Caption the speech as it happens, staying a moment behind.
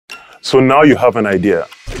So now you have an idea.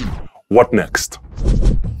 What next?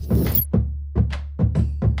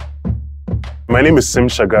 My name is Sim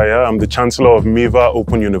Shagaya. I'm the Chancellor of Miva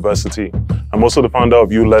Open University. I'm also the founder of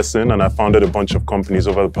uLesson, and I founded a bunch of companies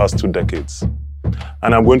over the past 2 decades.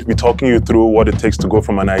 And I'm going to be talking you through what it takes to go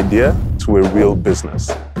from an idea to a real business.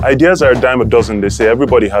 Ideas are a dime a dozen, they say.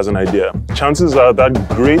 Everybody has an idea. Chances are that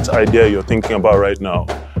great idea you're thinking about right now,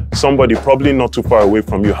 somebody probably not too far away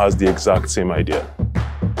from you has the exact same idea.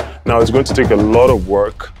 Now, it's going to take a lot of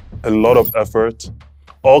work, a lot of effort,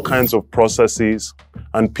 all kinds of processes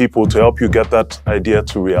and people to help you get that idea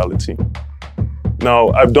to reality. Now,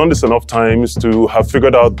 I've done this enough times to have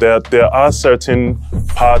figured out that there are certain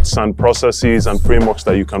paths and processes and frameworks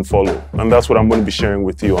that you can follow. And that's what I'm going to be sharing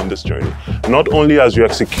with you on this journey. Not only as you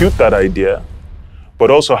execute that idea,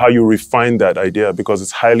 but also how you refine that idea, because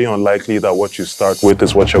it's highly unlikely that what you start with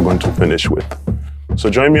is what you're going to finish with.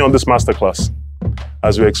 So join me on this masterclass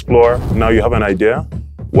as we explore, now you have an idea,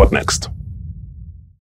 what next?